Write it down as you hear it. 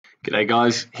G'day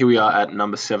guys, here we are at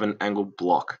number 7 angled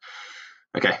block.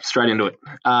 Okay, straight into it.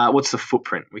 What's the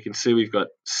footprint? We can see we've got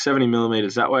 70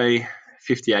 millimeters that way,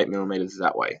 58 millimeters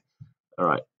that way. All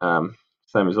right,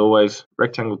 same as always,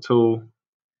 rectangle tool,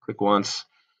 click once,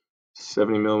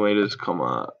 70 millimeters,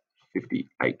 comma,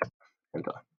 58,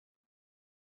 enter.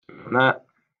 And that,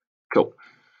 cool.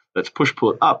 Let's push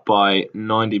pull it up by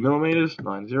 90 millimeters,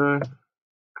 90,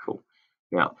 cool.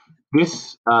 Now,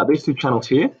 these two channels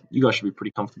here, you guys should be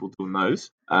pretty comfortable doing those.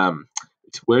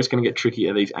 It's where it's going to get tricky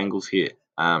are these angles here,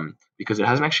 because it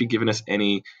hasn't actually given us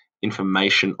any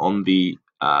information on the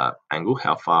angle,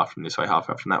 how far from this way, how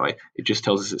far from that way. It just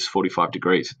tells us it's 45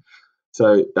 degrees.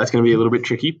 So that's going to be a little bit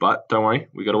tricky, but don't worry,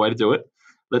 we've got a way to do it.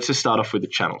 Let's just start off with the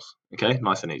channels, okay?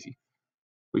 Nice and easy.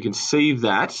 We can see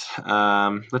that,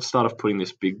 let's start off putting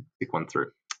this big one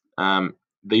through.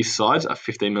 These sides are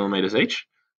 15 millimeters each.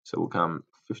 So we'll come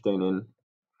 15 in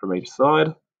from each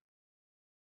side,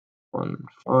 1,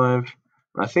 5. And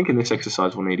I think in this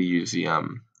exercise we'll need to use the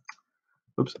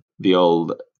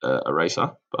old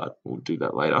eraser, but we'll do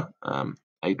that later.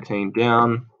 18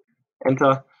 down,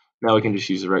 enter. Now we can just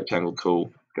use the rectangle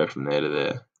tool, go from there to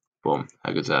there. Boom,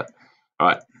 how good's that? All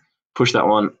right, push that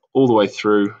one all the way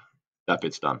through. That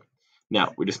bit's done.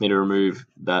 Now we just need to remove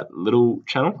that little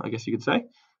channel, I guess you could say.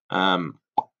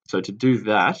 So to do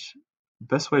that, the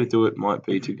best way to do it might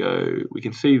be to go, we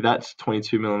can see that's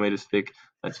 22 millimeters thick,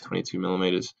 that's 22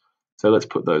 millimeters. So let's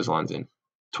put those lines in.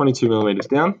 22 millimeters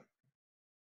down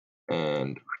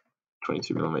and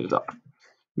 22 millimeters up.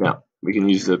 Now we can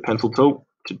use the pencil tool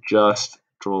to just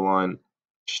draw a line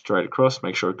straight across,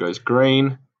 make sure it goes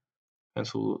green.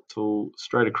 Pencil tool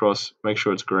straight across, make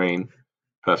sure it's green.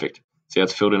 Perfect. See how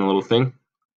it's filled in a little thing?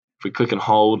 If we click and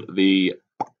hold the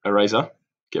eraser,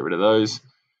 get rid of those.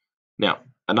 Now,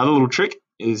 another little trick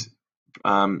is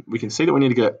we can see that we need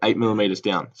to go 8 millimeters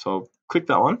down. So I'll click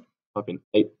that one, type in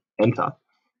 8, enter.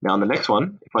 Now on the next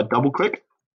one, if I double click,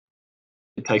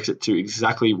 it takes it to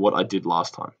exactly what I did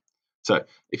last time. So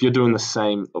if you're doing the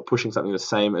same or pushing something the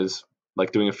same as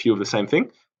like doing a few of the same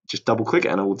thing, just double click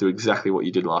and it will do exactly what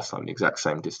you did last time, the exact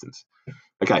same distance.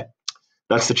 Okay,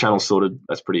 that's the channel sorted.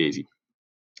 That's pretty easy.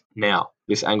 Now,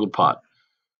 this angled part.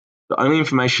 The only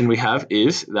information we have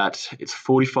is that it's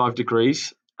 45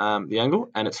 degrees, the angle,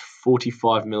 and it's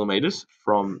 45 millimeters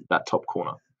from that top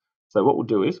corner. So what we'll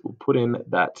do is we'll put in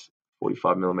that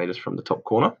 45 millimeters from the top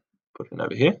corner, put it in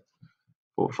over here,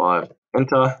 45,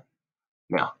 enter.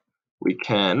 Now, we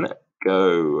can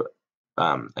go,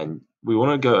 and we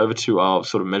want to go over to our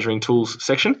sort of measuring tools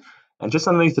section, and just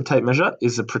underneath the tape measure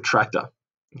is the protractor,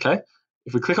 okay?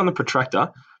 If we click on the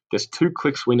protractor, there's 2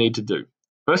 clicks we need to do.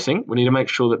 First thing, we need to make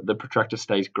sure that the protractor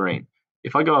stays green.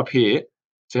 If I go up here,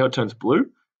 see how it turns blue?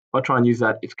 If I try and use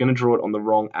that, it's going to draw it on the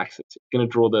wrong axis. It's going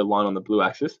to draw the line on the blue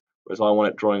axis, whereas I want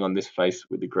it drawing on this face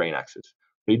with the green axis.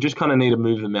 So you just kind of need to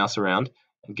move the mouse around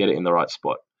and get it in the right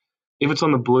spot. If it's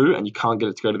on the blue and you can't get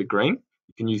it to go to the green,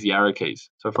 you can use the arrow keys.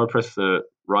 So if I press the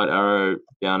right arrow,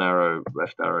 down arrow,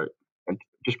 left arrow, and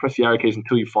just press the arrow keys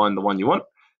until you find the one you want,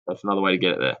 that's another way to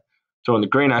get it there. So on the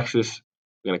green axis,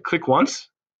 we're going to click once.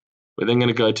 We're then going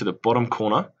to go to the bottom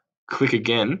corner, click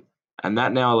again, and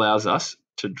that now allows us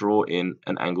to draw in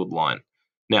an angled line.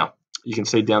 Now, you can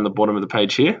see down the bottom of the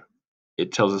page here,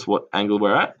 it tells us what angle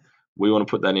we're at. We want to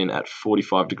put that in at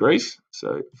 45 degrees.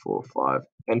 So 45,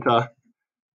 enter,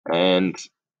 and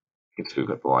you can see we've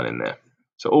got the line in there.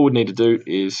 So all we need to do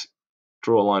is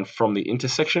draw a line from the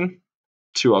intersection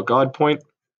to our guide point,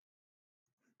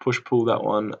 push pull that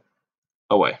one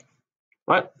away,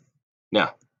 right?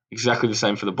 Now, exactly the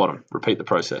same for the bottom. Repeat the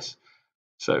process.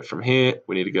 So from here,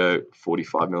 we need to go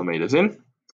 45 millimeters in.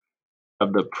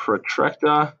 Of the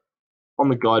protractor on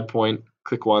the guide point,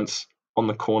 click once, on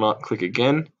the corner, click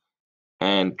again,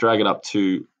 and drag it up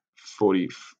to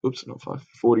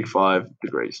 45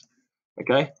 degrees.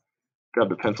 Okay? Grab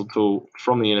the pencil tool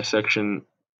from the intersection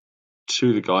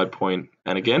to the guide point,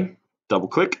 and again, double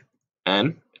click,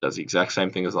 and it does the exact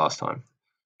same thing as last time.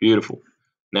 Beautiful.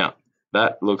 Now,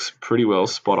 that looks pretty well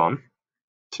spot on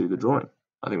to the drawing.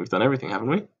 I think we've done everything, haven't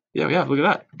we? Yeah, we have. Look at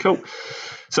that. Cool.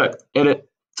 So edit,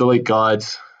 delete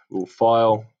guides. We'll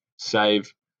file,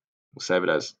 save. We'll save it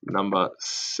as number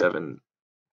 7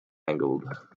 angled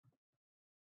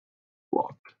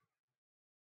block.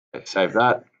 Okay, save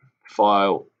that.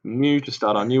 File, new to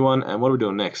start our new one. And what are we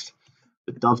doing next?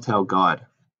 The dovetail guide.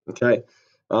 Okay.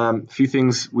 A few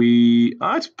things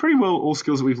it's pretty well all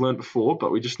skills that we've learned before,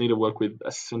 but we just need to work with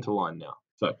a center line now.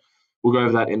 So we'll go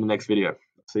over that in the next video.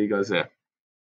 See you guys there.